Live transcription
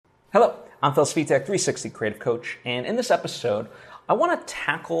Hello, I'm Phil Svitek, 360 Creative Coach, and in this episode, I want to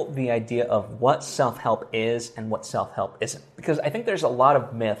tackle the idea of what self-help is and what self-help isn't. Because I think there's a lot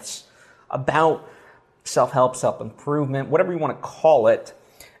of myths about self-help, self-improvement, whatever you want to call it,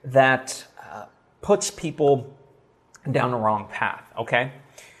 that puts people down the wrong path, okay?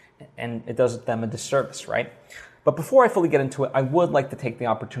 And it does them a disservice, right? But before I fully get into it, I would like to take the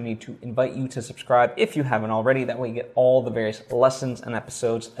opportunity to invite you to subscribe if you haven't already. That way you get all the various lessons and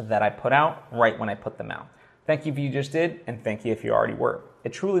episodes that I put out right when I put them out. Thank you if you just did, and thank you if you already were.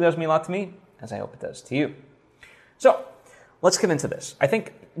 It truly does mean a lot to me, as I hope it does to you. So, let's get into this. I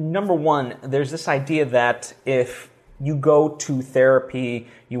think, number one, there's this idea that if you go to therapy,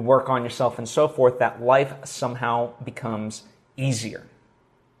 you work on yourself and so forth, that life somehow becomes easier.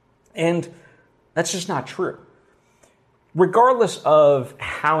 And that's just not true. Regardless of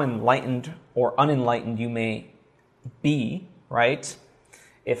how enlightened or unenlightened you may be, right,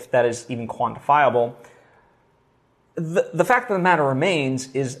 if that is even quantifiable, the fact of the matter remains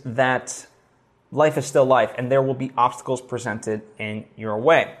is that life is still life, and there will be obstacles presented in your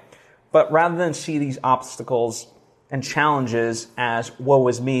way. But rather than see these obstacles and challenges as woe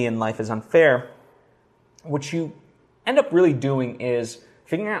is me and life is unfair, what you end up really doing is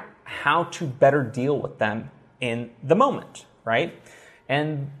figuring out how to better deal with them in the moment, right?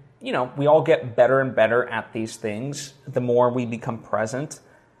 And, you know, we all get better and better at these things the more we become present.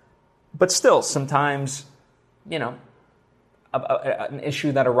 But still, sometimes, you know, an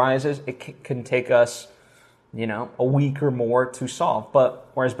issue that arises, it can take us, you know, a week or more to solve. But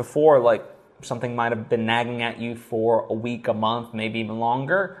whereas before, like, something might have been nagging at you for a week, a month, maybe even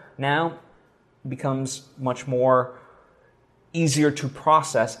longer, now it becomes much more easier to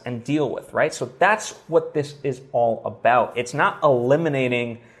process and deal with, right? So that's what this is all about. It's not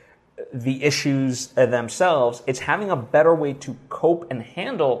eliminating the issues themselves. It's having a better way to cope and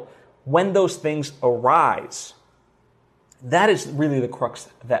handle when those things arise. That is really the crux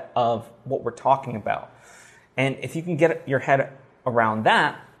of what we're talking about. And if you can get your head around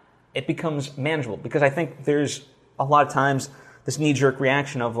that, it becomes manageable. Because I think there's a lot of times this knee-jerk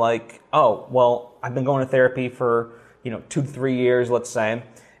reaction of like, oh, well, I've been going to therapy for 2 to 3 years, let's say,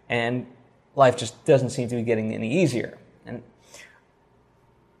 and life just doesn't seem to be getting any easier. And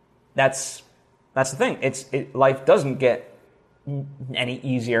that's the thing. Life doesn't get any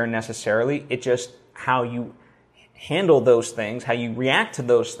easier necessarily. It's just how you handle those things, how you react to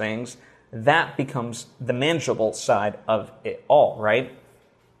those things, that becomes the manageable side of it all, right?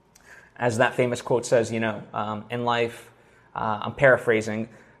 As that famous quote says, in life, I'm paraphrasing,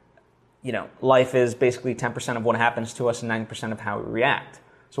 life is basically 10% of what happens to us and 90% of how we react.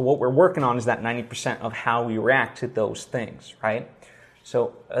 So what we're working on is that 90% of how we react to those things, right?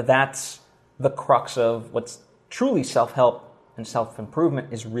 So that's the crux of what's truly self-help and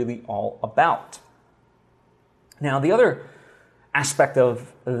self-improvement is really all about. Now, the other aspect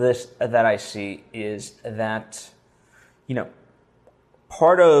of this that I see is that,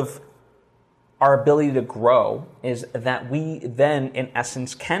 part of our ability to grow is that we then, in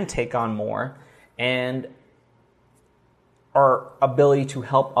essence, can take on more, and our ability to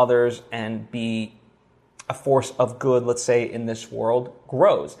help others and be a force of good, let's say, in this world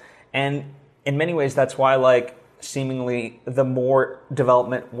grows. And in many ways, that's why, like, seemingly the more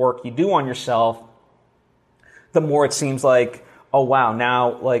development work you do on yourself, the more it seems like, oh, wow,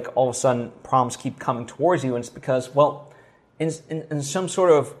 now, like, all of a sudden problems keep coming towards you. And it's because, well, in some sort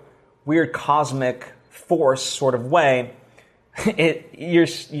of weird cosmic force sort of way, you're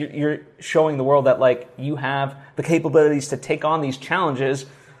showing the world that, like, you have the capabilities to take on these challenges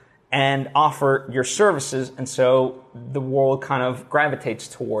and offer your services, and so the world kind of gravitates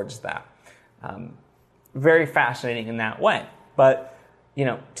towards that. Very fascinating in that way. But,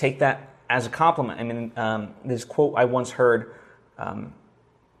 take that as a compliment. I mean, this quote I once heard,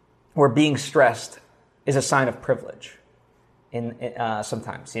 where being stressed is a sign of privilege.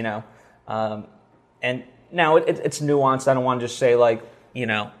 Sometimes, and now it's nuanced. I don't want to just say like,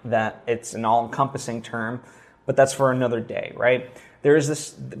 that it's an all-encompassing term, but that's for another day, right? There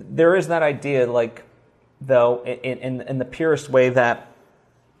is that idea, like, though, in the purest way, that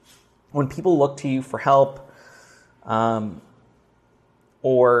when people look to you for help,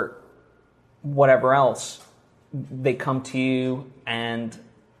 or whatever else, they come to you, and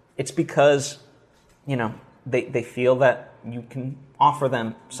it's because, they feel that you can offer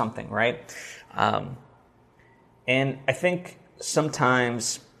them something, right? And I think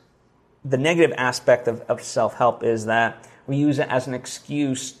sometimes the negative aspect of self-help is that we use it as an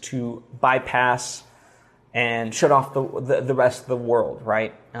excuse to bypass and shut off the rest of the world,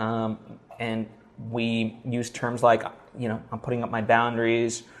 right? And we use terms like, I'm putting up my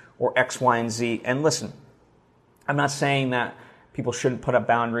boundaries, or X, Y, and Z. And listen, I'm not saying that people shouldn't put up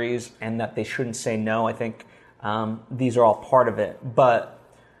boundaries and that they shouldn't say no. I think these are all part of it. But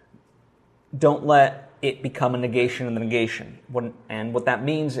don't let it become a negation of the negation. And what that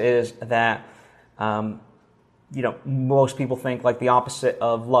means is that, most people think like the opposite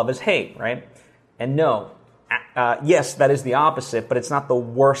of love is hate, right? And no, yes, that is the opposite, but it's not the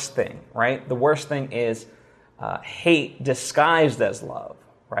worst thing, right? The worst thing is hate disguised as love,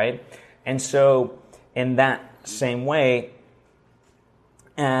 right? And so in that same way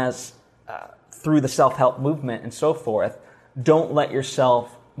as through the self-help movement and so forth, don't let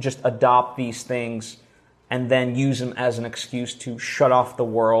yourself just adopt these things and then use them as an excuse to shut off the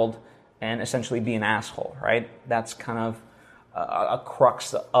world and essentially be an asshole, right? That's kind of a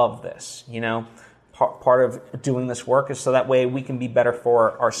crux of this, Part of doing this work is so that way we can be better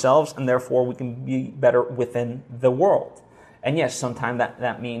for ourselves and therefore we can be better within the world. And yes, sometimes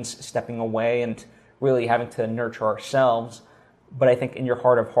that means stepping away and really having to nurture ourselves. But I think in your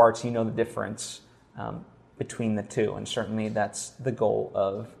heart of hearts, you know the difference between the two. And certainly that's the goal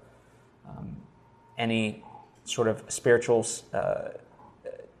of any sort of spiritual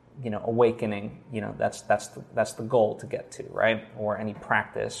awakening, that's the goal to get to, right? Or any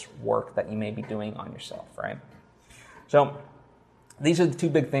practice work that you may be doing on yourself, right? So these are the two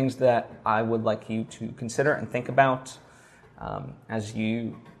big things that I would like you to consider and think about as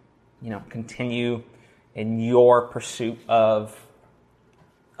you continue in your pursuit of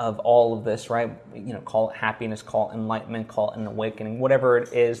all of this, right? Call it happiness, call it enlightenment, call it an awakening, whatever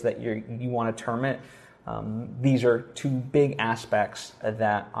it is that you want to term it. These are two big aspects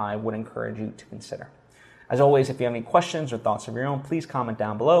that I would encourage you to consider. As always, if you have any questions or thoughts of your own, please comment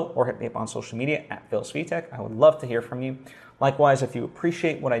down below or hit me up on social media at PhilSvitek. I would love to hear from you. Likewise, if you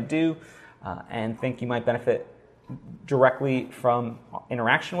appreciate what I do and think you might benefit directly from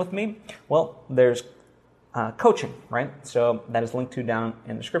interaction with me, well, there's coaching, right? So that is linked to down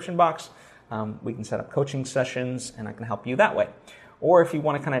in the description box. We can set up coaching sessions and I can help you that way. Or if you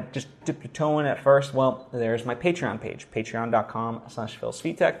want to kind of just dip your toe in at first, well, there's my Patreon page,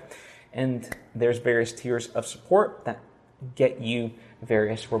 patreon.com/PhilSvitek. And there's various tiers of support that get you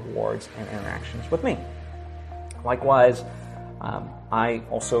various rewards and interactions with me. Likewise, I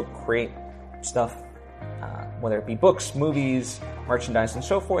also create stuff, whether it be books, movies, merchandise, and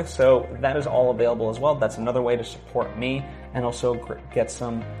so forth. So that is all available as well. That's another way to support me and also get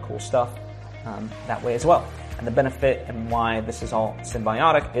some cool stuff that way as well. And the benefit and why this is all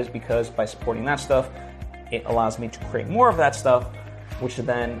symbiotic is because by supporting that stuff, it allows me to create more of that stuff, which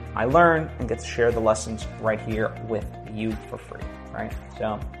then I learn and get to share the lessons right here with you for free, right?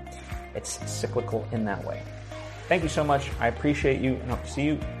 So it's cyclical in that way. Thank you so much. I appreciate you and hope to see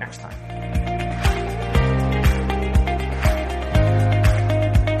you next time.